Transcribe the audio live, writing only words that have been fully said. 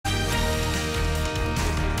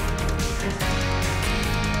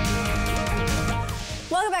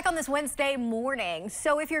check on this Wednesday morning.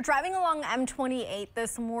 So if you're driving along M28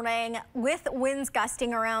 this morning with winds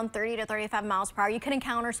gusting around 30 to 35 miles per hour, you can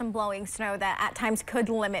encounter some blowing snow that at times could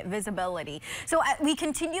limit visibility. So we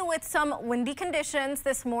continue with some windy conditions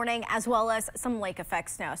this morning as well as some lake effect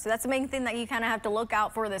snow. So that's the main thing that you kind of have to look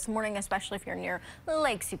out for this morning, especially if you're near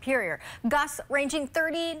Lake Superior. Gusts ranging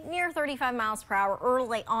 30 near 35 miles per hour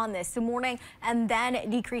early on this morning and then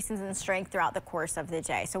decreases in strength throughout the course of the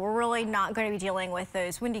day. So we're really not going to be dealing with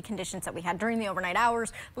those windy conditions that we had during the overnight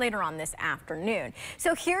hours later on this afternoon.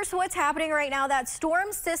 So here's what's happening right now. That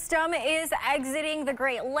storm system is exiting the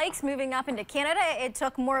Great Lakes, moving up into Canada. It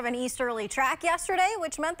took more of an easterly track yesterday,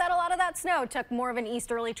 which meant that a lot of that snow took more of an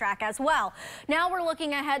easterly track as well. Now we're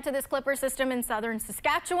looking ahead to this Clipper system in southern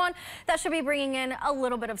Saskatchewan. That should be bringing in a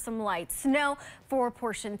little bit of some light snow for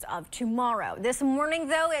portions of tomorrow. This morning,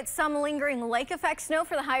 though, it's some lingering lake effect snow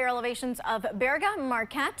for the higher elevations of Berga,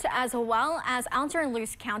 Marquette, as well as Alger and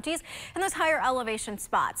Luce counties and those higher elevation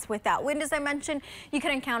spots. With that wind, as I mentioned, you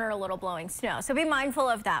can encounter a little blowing snow, so be mindful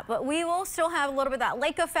of that. But we will still have a little bit of that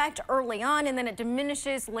lake effect early on, and then it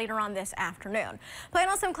diminishes later on this afternoon. Plan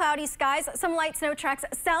on some cloudy skies, some light snow tracks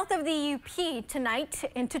south of the UP tonight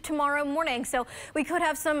into tomorrow morning. So we could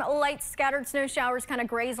have some light scattered snow showers kind of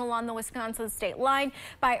graze along the Wisconsin state line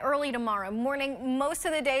by early tomorrow morning. Most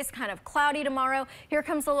of the day is kind of cloudy tomorrow. Here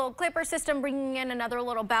comes a little Clipper system bringing in another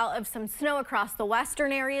little bout of some snow across the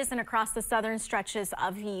western areas and across the southern stretches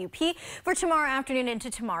of the UP for tomorrow afternoon into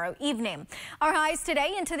tomorrow evening. Our highs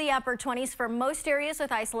today into the upper 20s for most areas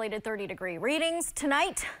with isolated 30-degree readings.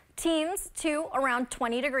 Tonight, teens to around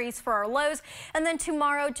 20 degrees for our lows, and then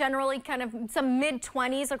tomorrow generally kind of some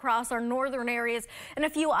mid-20s across our northern areas and a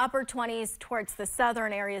few upper 20s towards the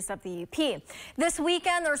southern areas of the UP. This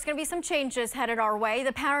weekend there's going to be some changes headed our way.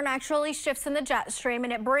 The pattern actually shifts in the jet stream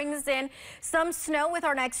and it brings in some snow with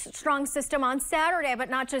our next strong system on Saturday, but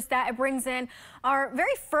not just that, it brings in our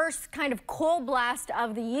very first kind of cold blast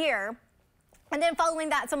of the year. And then following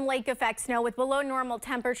that, some lake effect snow with below normal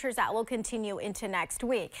temperatures that will continue into next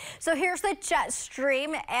week. So here's the jet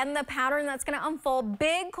stream and the pattern that's going to unfold.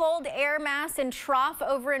 Big cold air mass and trough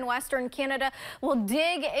over in western Canada will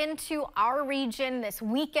dig into our region this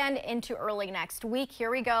weekend into early next week.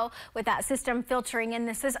 Here we go with that system filtering in.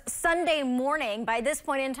 This is Sunday morning. By this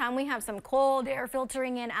point in time, we have some cold air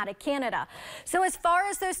filtering in out of Canada. So as far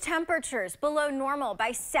as those temperatures below normal,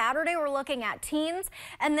 by Saturday, we're looking at teens.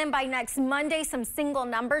 And then by next Monday, some single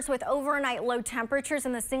numbers with overnight low temperatures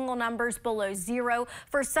in the single numbers below zero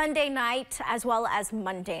for Sunday night as well as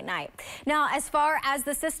Monday night. Now, as far as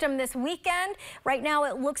the system this weekend, right now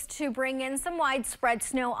it looks to bring in some widespread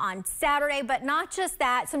snow on Saturday, but not just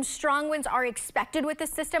that. Some strong winds are expected with the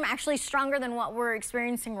system, actually stronger than what we're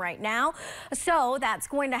experiencing right now. So that's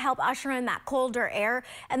going to help usher in that colder air.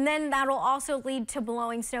 And then that'll also lead to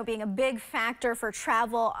blowing snow being a big factor for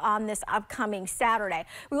travel on this upcoming Saturday.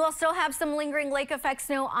 We will still have some lingering lake effect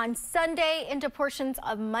snow on Sunday into portions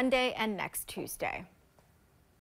of Monday and next Tuesday.